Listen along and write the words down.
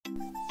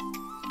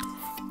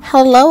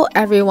Hello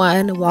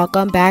everyone,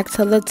 welcome back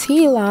to the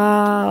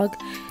TEALOG.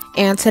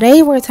 And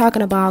today we're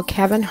talking about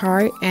Kevin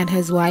Hart and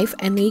his wife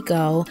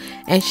Eniko,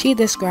 and she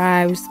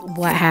describes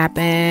what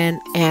happened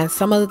and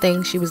some of the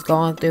things she was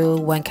going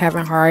through when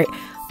Kevin Hart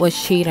was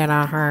cheating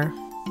on her.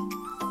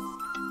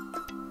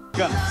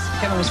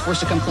 Kevin was forced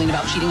to complain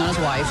about cheating on his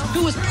wife,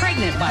 who was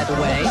pregnant, by the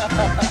way.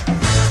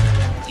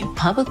 You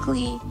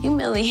publicly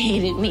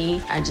humiliated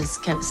me. I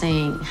just kept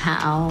saying,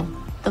 how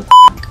the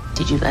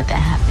did you let that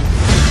happen?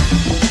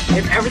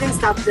 If everything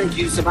stops, did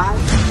you survive?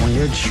 When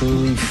you're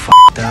truly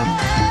f***ed up.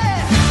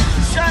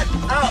 Shut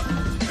up,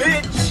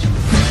 bitch!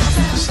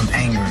 Some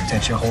anger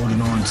that you're holding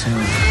on to.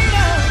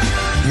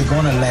 You're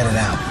gonna let it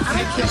out.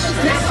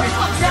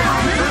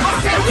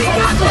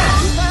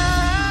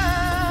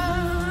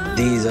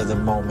 These are the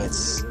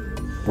moments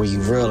where you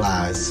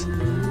realize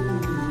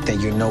that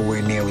you're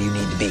nowhere near where you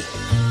need to be.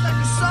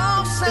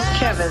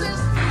 Kevin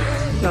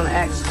gonna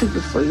act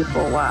stupid for you for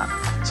a while.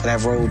 So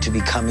that road to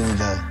becoming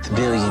the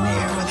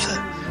billionaire or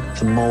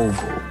the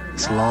mogul,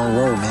 it's a long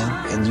road,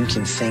 man. And you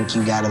can think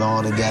you got it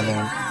all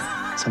together.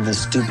 Something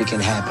stupid can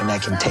happen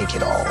that can take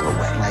it all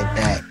away like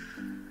that.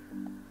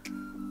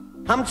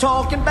 I'm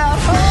talking about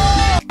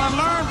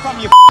learn from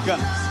your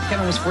guns.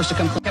 Kevin was forced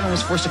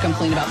to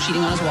complain about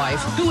cheating on his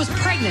wife, who was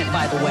pregnant,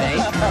 by the way.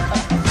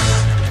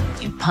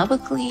 You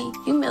publicly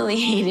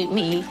humiliated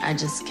me. I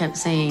just kept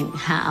saying,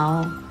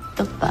 how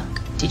the fuck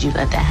did you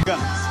let that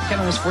happen?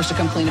 Kevin was forced to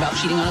complain about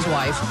cheating on his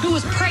wife, who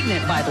was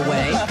pregnant, by the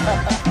way.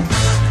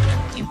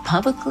 You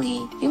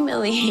publicly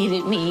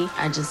humiliated me.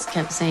 I just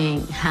kept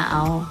saying,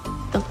 how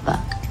the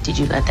fuck did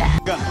you let that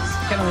happen?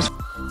 Kevin was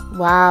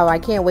Wow, I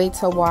can't wait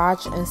to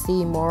watch and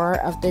see more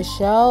of this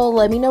show.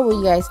 Let me know what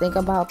you guys think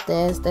about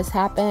this. This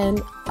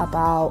happened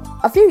about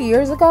a few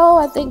years ago,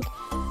 I think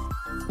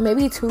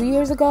maybe 2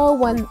 years ago,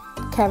 when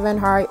Kevin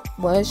Hart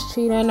was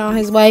cheating on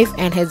his wife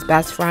and his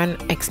best friend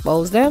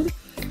exposed him.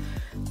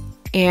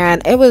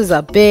 And it was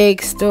a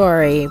big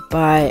story,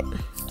 but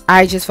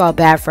I just felt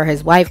bad for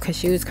his wife because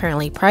she was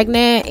currently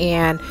pregnant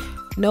and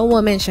no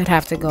woman should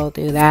have to go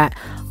through that.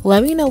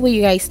 Let me know what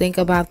you guys think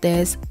about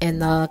this in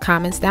the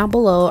comments down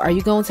below. Are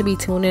you going to be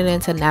tuning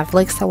into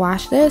Netflix to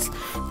watch this?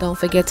 Don't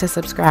forget to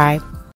subscribe.